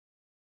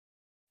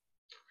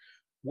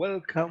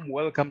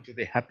Welcome to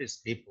the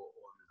happiest people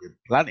on the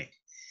planet.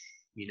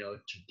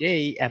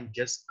 Today I'm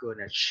just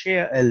gonna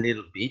share a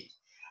little bit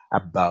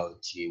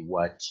about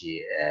what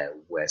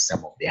were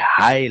some of the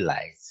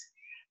highlights.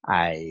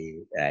 I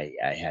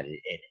had an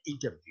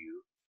interview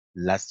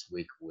last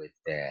week with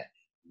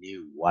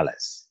Neil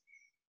Wallace.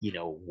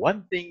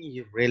 One thing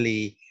he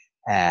really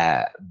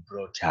uh,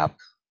 brought up,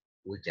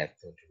 which I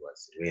thought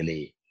was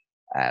really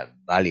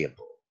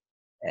valuable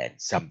and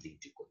something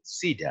to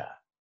consider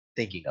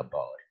thinking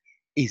about,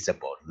 is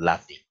about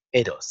laughing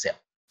at ourselves.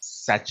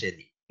 Such an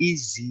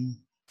easy,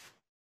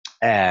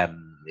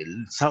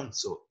 it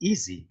sounds so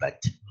easy, but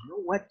you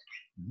know what?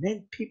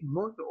 Many people,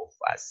 most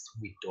of us,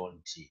 we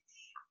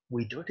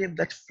don't have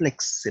that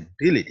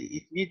flexibility.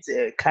 It needs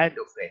a kind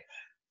of a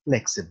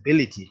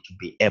flexibility to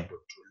be able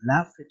to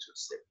laugh at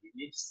yourself. You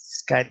need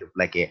this kind of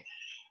like a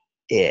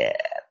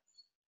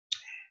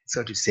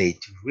so to say,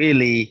 to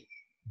really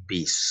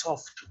be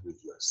soft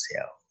with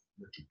yourself,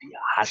 not to be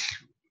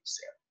harsh with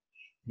yourself.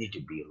 You need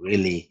to be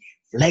really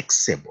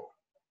flexible,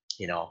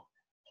 you know,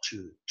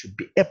 to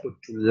be able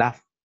to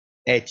laugh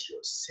at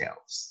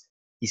yourselves.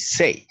 He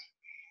said,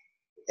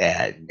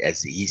 and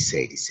as he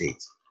said,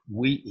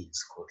 we in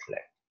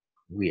Scotland,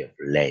 we have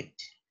learned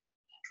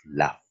to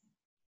laugh.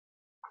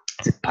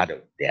 It's a part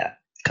of their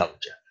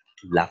culture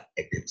to laugh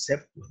at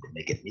themselves when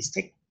they make a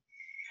mistake.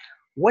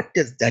 What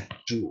does that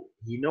do?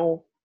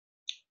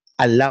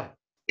 I love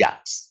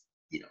ducks,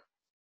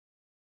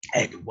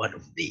 and one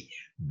of the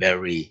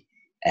very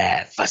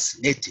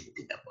fascinating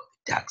thing about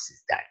the ducks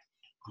is that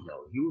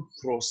you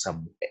throw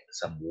some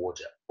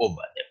water over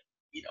them.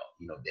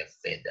 Their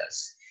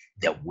feathers,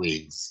 their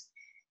wings.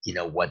 You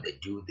know what they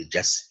do? They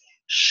just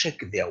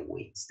shake their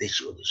wings. They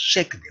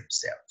shake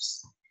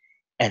themselves,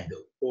 and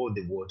all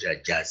the water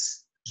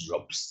just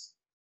drops.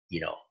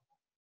 You know,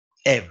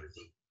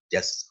 everything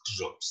just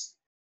drops.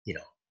 You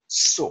know.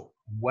 So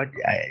what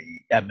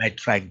am I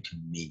trying to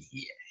mean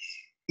here?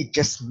 It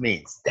just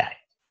means that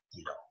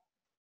you know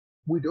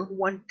we don't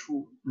want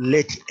to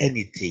let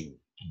anything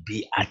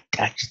be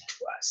attached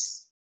to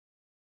us.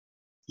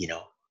 You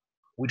know,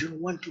 we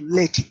don't want to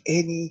let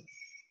any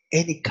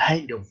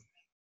kind of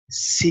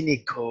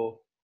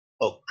cynical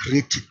or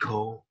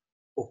critical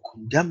or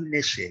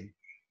condemnation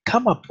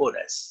come upon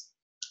us.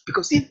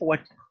 Because you know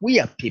what? We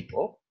are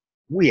people,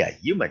 we are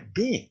human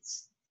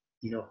beings.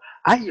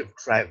 I have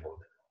traveled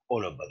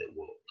all over the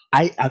world.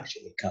 I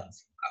actually come from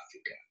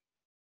Africa.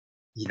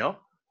 You know,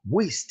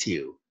 we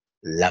still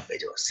laugh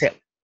at ourselves.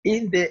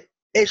 In the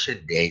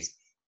ancient days,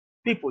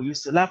 people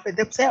used to laugh at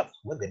themselves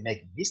when they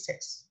make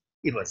mistakes.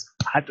 It was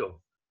part of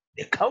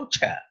the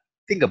culture.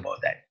 Think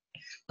about that.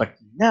 But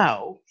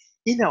now,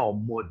 in our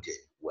modern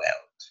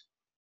world,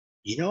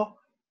 you know,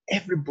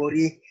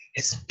 everybody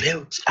has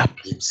built up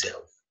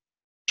himself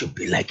to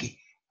be like a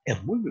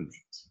monument,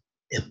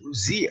 a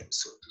museum,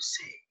 so to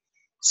say.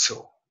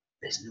 So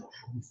there's no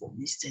room for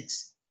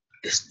mistakes.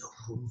 There's no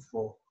room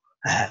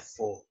uh,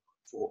 for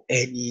for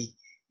any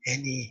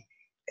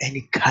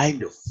any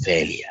kind of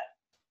failure.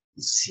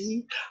 You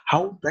see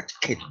how that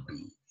can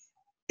be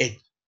a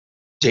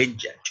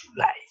danger to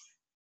life.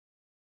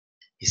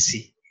 You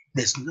see,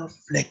 there's no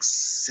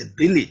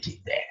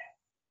flexibility there.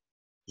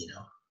 You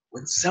know,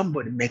 when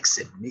somebody makes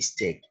a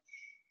mistake,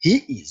 he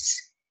is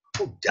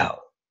put down,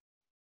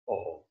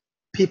 or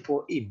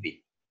people even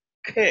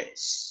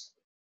curse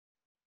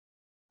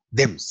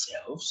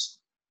themselves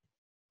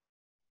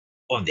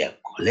or their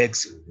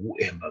colleagues,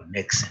 whoever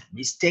makes a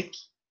mistake.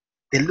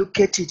 They look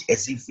at it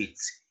as if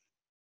it's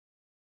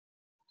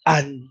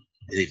unbelievable.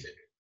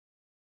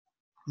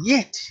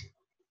 Yet,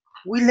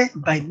 we learn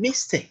by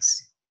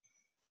mistakes.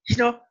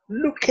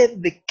 Look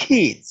at the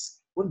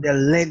kids when they're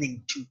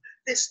learning to,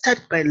 they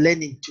start by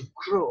learning to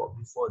crawl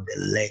before they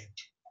learn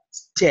to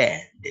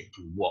stand and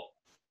to walk.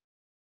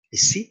 You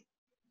see,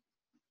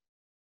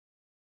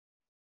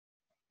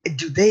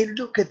 do they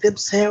look at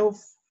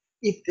themselves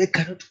if they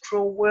cannot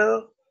crawl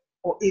well,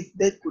 or if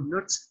they could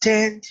not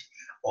stand,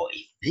 or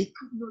if they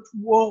could not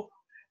walk?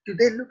 Do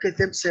they look at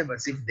themselves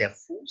as if they're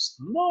fools?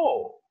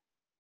 No,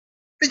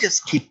 they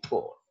just keep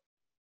on.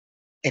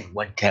 And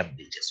one time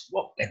they just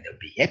walk and they'll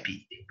be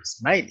happy, they'll be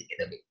smiling.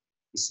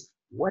 You see,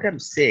 what I'm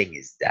saying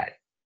is that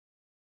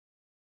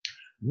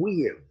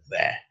we have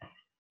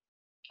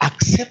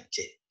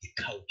accepted the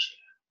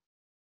culture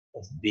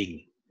of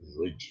being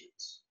rigid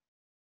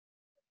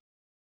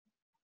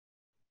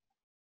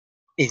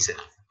instead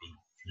of being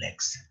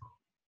flexible.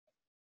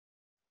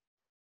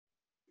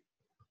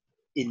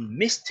 In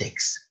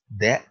mistakes,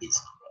 there is,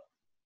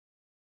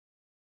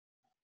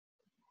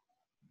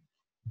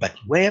 but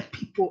where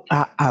people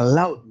are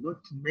allowed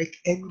not to make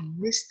any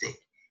mistake,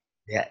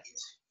 there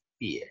is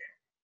fear.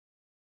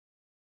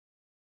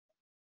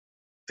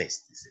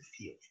 First is a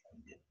fear of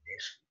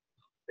condemnation,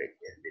 but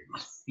then there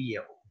is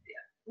fear of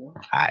their own.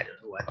 I don't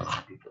know what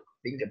these people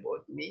think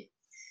about me.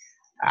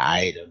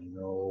 I don't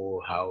know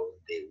how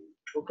they will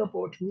talk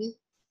about me,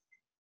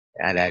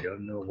 and I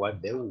don't know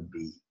what they will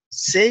be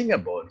saying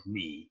about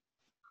me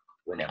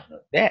when I'm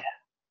not there.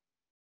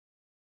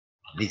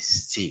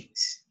 These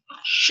things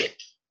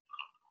shake.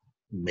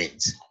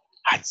 men's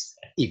hearts,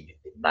 even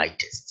the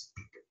mightiest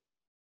people.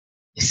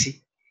 You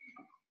see,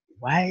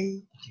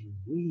 why do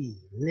we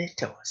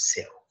let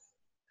ourselves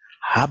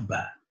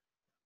harbor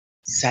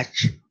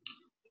such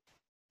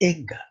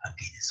anger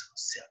against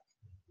ourselves,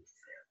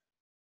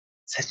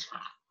 such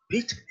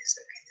bitterness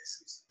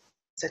against us,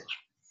 such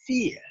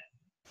fear?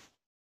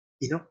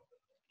 You know,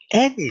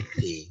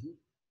 anything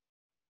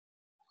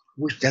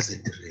which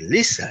doesn't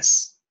release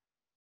us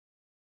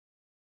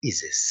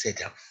is a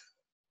setup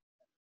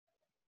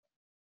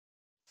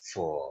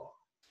for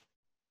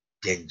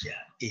danger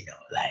in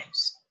our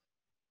lives.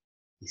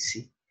 You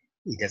see,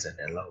 it doesn't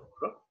allow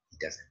growth, it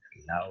doesn't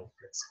allow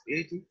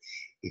flexibility,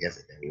 it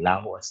doesn't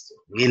allow us to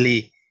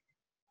really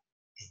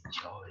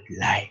enjoy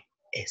life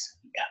as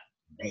we are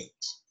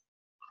made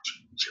to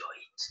enjoy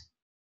it.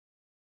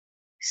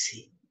 You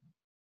see,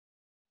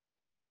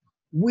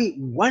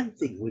 one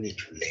thing we need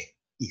to learn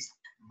is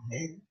to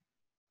learn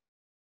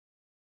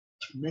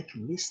to make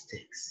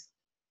mistakes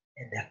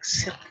and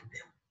accept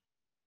them.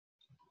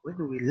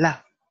 When we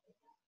laugh,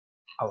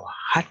 our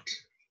heart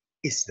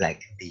is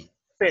like the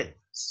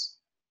feathers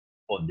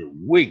or the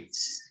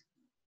wings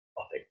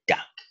of a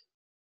duck.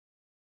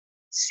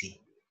 See,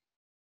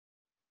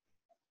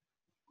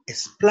 a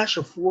splash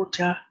of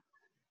water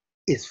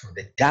is for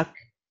the duck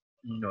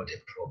not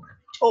a problem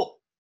at all.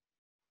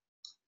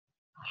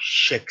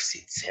 Shakes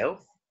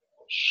itself,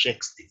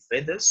 shakes the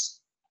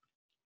feathers,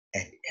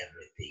 and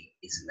everything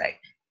is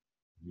like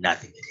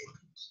nothing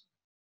happened.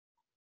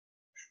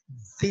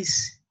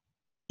 This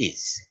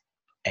is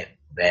a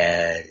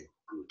very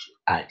good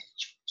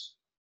attitude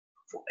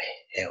for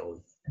a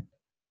health.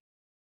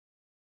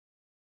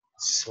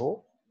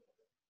 So,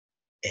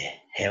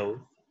 a health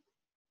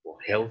for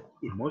health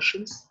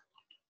emotions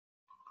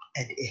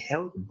and a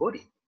health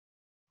body.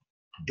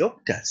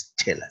 Doctors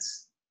tell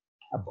us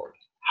about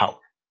how,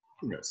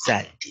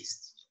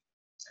 scientists,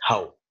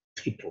 how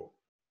people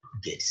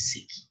get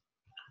sick.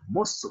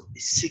 Most of the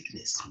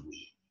sickness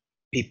we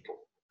people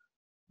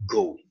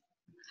go with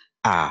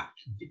are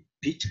the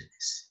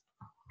bitterness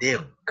they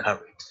have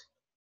carried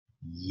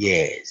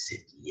years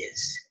and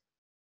years,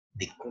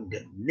 the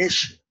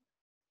condemnation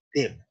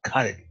they have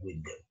carried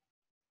with them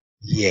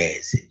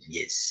years and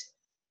years.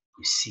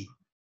 You see,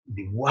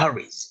 the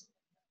worries,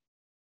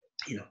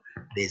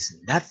 there's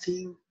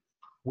nothing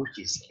which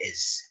is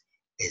as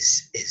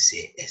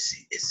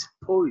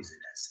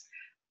poisonous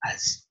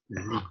as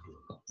living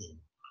in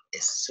a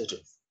sort of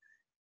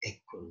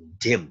a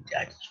condemned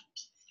attitude,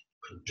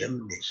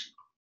 condemnation.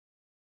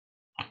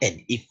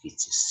 And if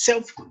it's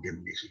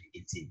self-condemnation,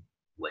 it's even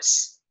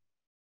worse.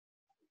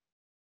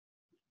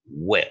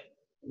 Well,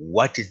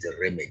 what is the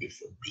remedy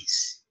for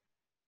this?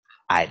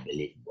 I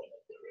believe one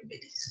of the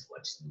remedies is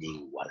what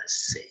Neil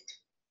Wallace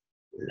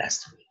said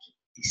last week.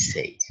 He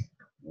said,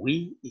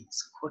 we in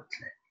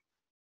Scotland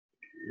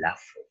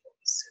laugh over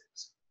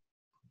ourselves.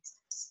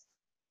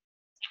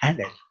 And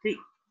I think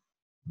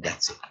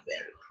that's a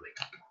very great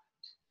point.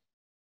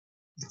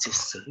 It's a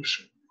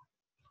solution.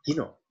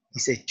 He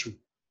said too,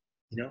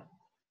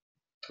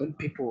 when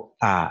people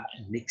are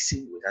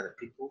mixing with other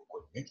people,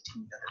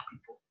 connecting with other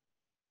people,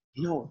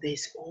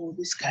 there's all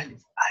this kind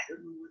of, I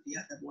don't know what the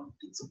other one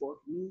thinks about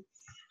me.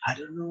 I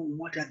don't know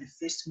what are the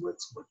first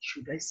words, what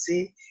should I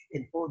say,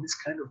 and all this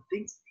kind of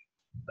things.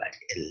 But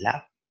a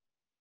laugh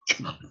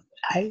can be an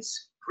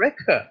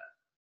icebreaker.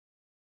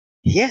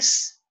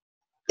 Yes,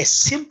 a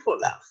simple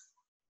laugh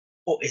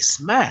or a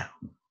smile.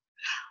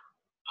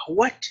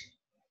 What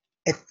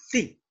a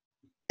thing,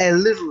 a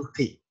little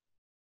thing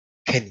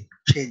can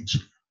change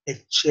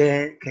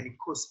can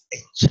cause a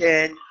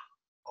chain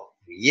of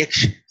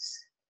reactions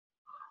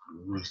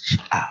which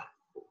are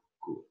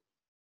good.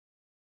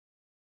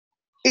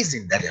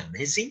 Isn't that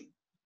amazing?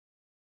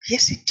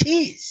 Yes, it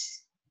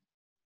is.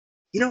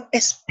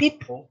 As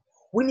people,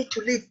 we need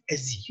to live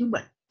as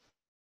human.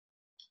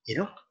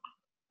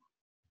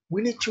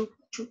 We need to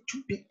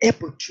be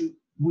able to,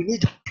 we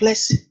need a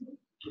place,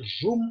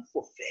 room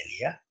for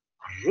failure,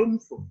 room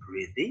for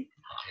breathing,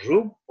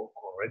 room for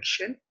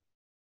correction,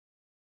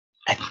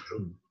 and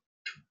room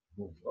to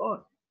move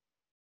on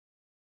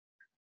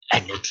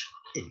and not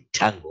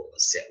entangle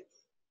ourselves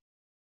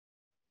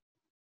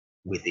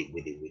with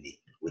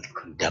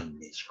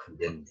condemnation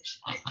and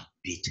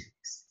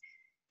bitterness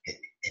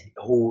and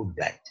all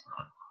that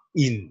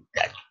in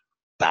that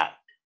bag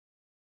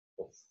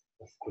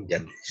of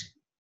condemnation.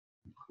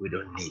 We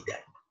don't need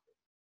that.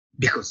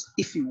 Because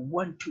if we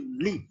want to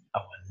live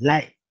our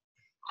life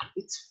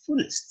its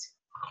fullest,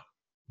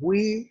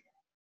 we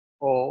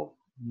all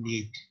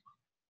need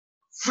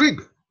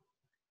freedom,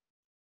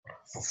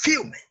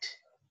 fulfillment.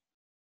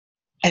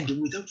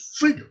 And without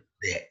freedom,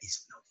 there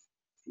is no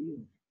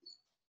fulfillment.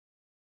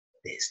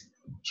 There's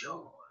no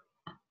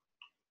joy.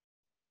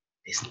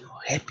 There's no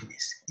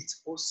happiness.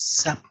 It's all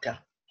sapped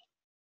up.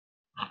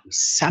 We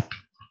sap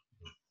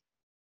with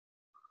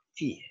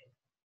fear,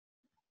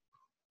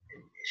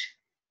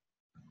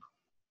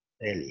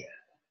 failure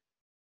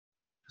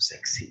to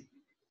succeed.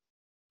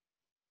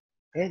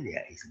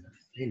 Failure is not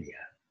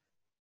failure.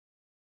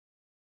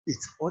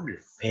 It's only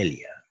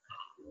failure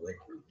when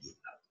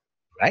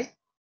right?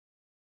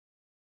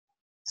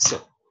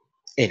 So,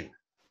 anyway,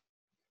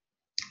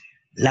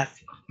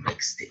 laughing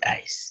breaks the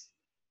ice.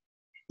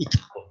 It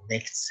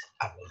connects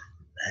our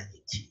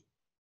humanity.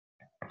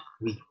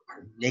 We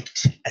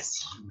connect as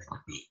human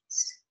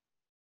beings.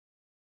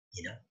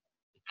 You know,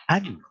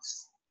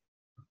 animals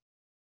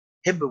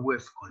have a way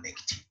of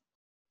connecting,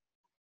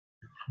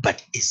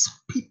 but as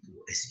people,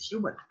 as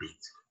human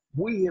beings,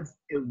 we have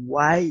a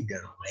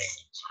wider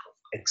range of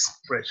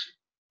expression.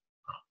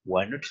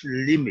 We're not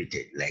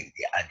limited like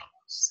the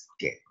animals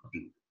can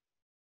do.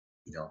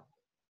 You know,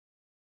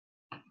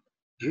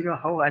 do you know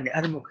how an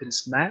animal can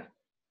smile?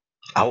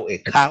 How a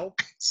cow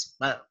can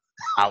smile?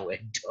 How a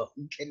dog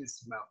can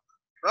smile?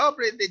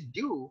 Probably they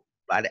do,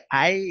 but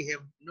I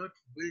have not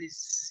really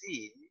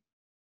seen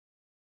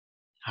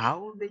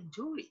how they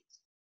do it.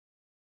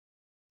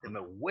 They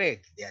may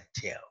wag their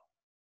tail,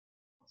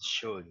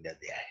 showing that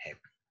they are happy.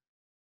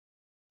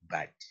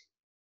 But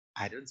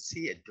I don't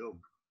see a dog,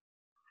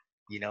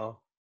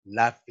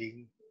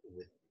 laughing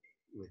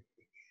with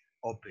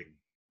open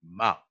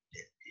mouth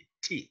and the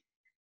teeth,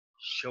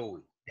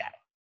 showing that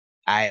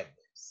I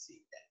haven't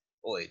seen that.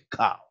 Or a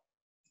cow,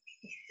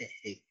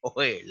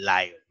 or a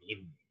lion,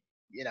 even.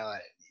 You know what I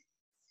mean?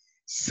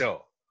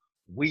 So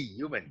we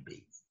human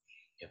beings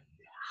have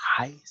the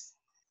highest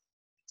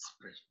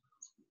expression.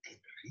 We can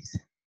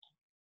reason.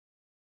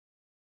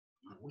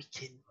 We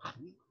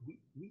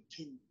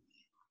can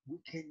we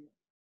can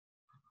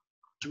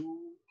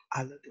do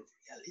a lot of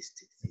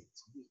realistic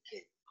things. We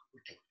can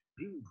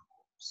build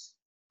homes.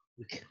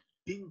 We can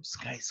build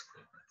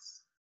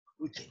skyscrapers.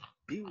 We can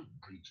build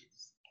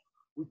bridges.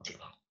 We can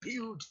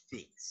build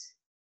things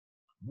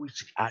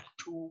which are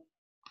too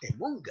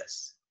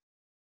humongous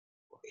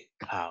for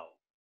a cow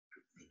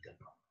to think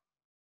about.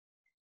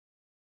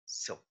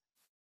 So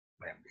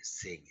what I'm just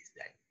saying is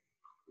that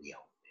we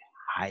are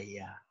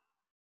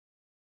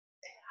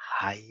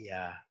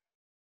higher,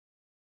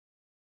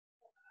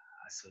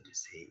 so to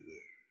say,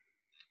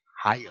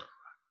 higher.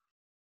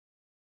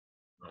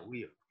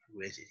 We are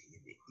created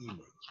in the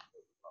image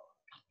of our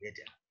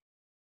Creator,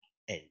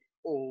 and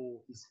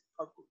all his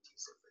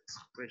faculties of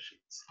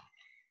expressions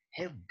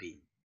have been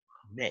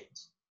made,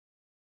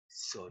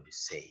 so to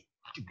say,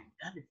 to be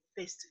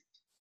manifested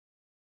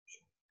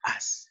in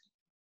us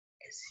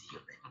as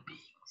human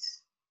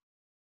beings.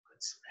 God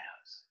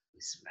smiles,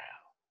 we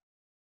smile.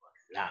 God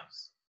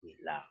loves, we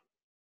love.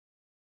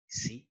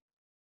 See?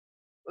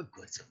 But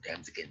God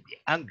sometimes can be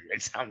angry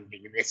at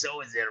something. There's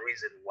always a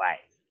reason why.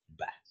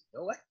 But you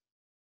know what?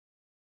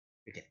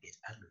 We can get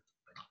angry,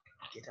 but we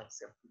can get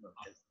ourselves,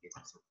 just get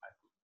ourselves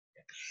angry.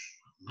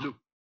 Look,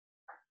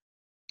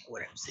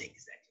 what I'm saying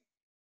is that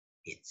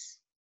it's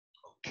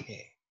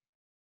okay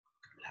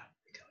to laugh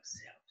at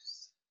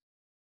ourselves.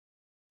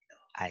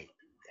 I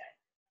do that.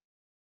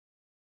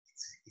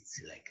 It's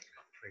like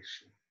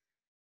refreshing.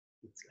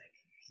 It's like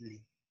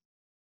healing.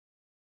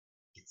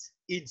 It's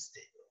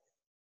instead of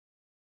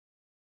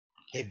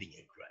having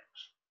a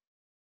grudge,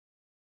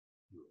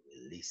 you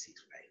release it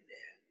right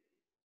there.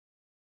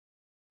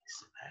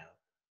 Smile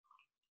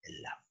and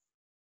laugh.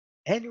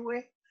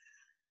 Anyway,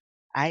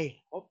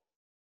 I hope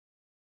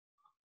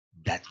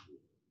that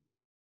will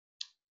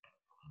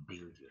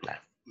build your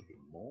life even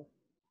more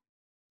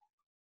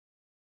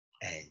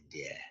and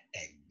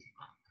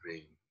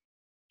bring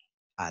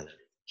a lot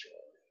of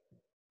joy,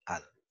 a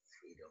lot of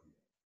freedom,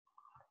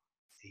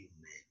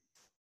 fulfillment,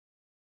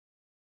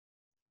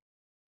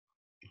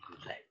 a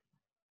good life.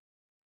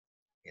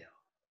 You know,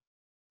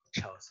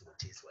 Charles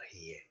Otis were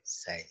here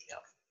signing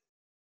up,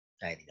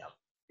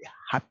 the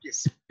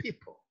happiest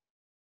people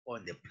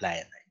on the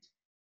planet.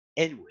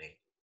 Anyway,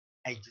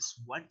 I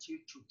just want you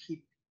to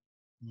keep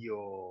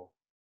your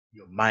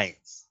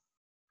minds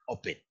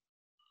open,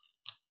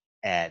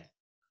 and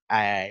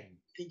I'm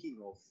thinking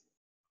of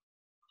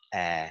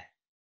uh,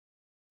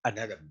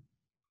 another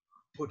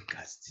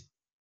podcast.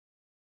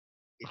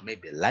 It may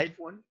be a live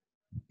one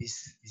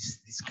this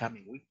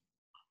coming week,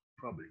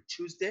 probably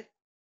Tuesday,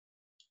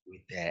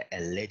 with a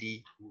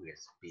lady who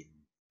has been.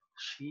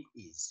 She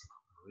is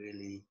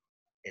really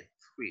a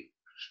freak.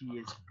 She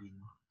has been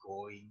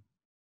going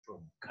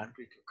from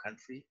country to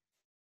country,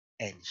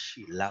 and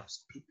she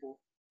loves people.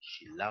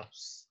 She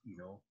loves,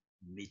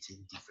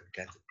 meeting different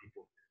kinds of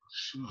people.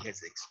 She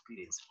has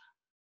experienced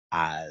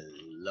a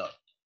lot.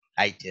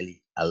 I tell you,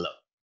 a lot.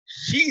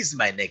 She is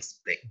my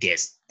next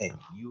guest, and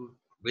you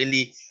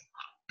really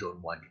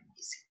don't want to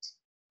miss it.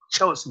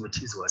 Charles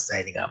Mutis was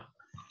signing up.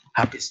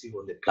 Happiest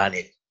people on the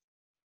planet.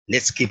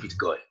 Let's keep it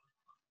going.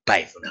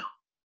 Bye for now.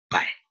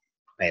 Bye.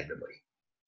 Bye, everybody.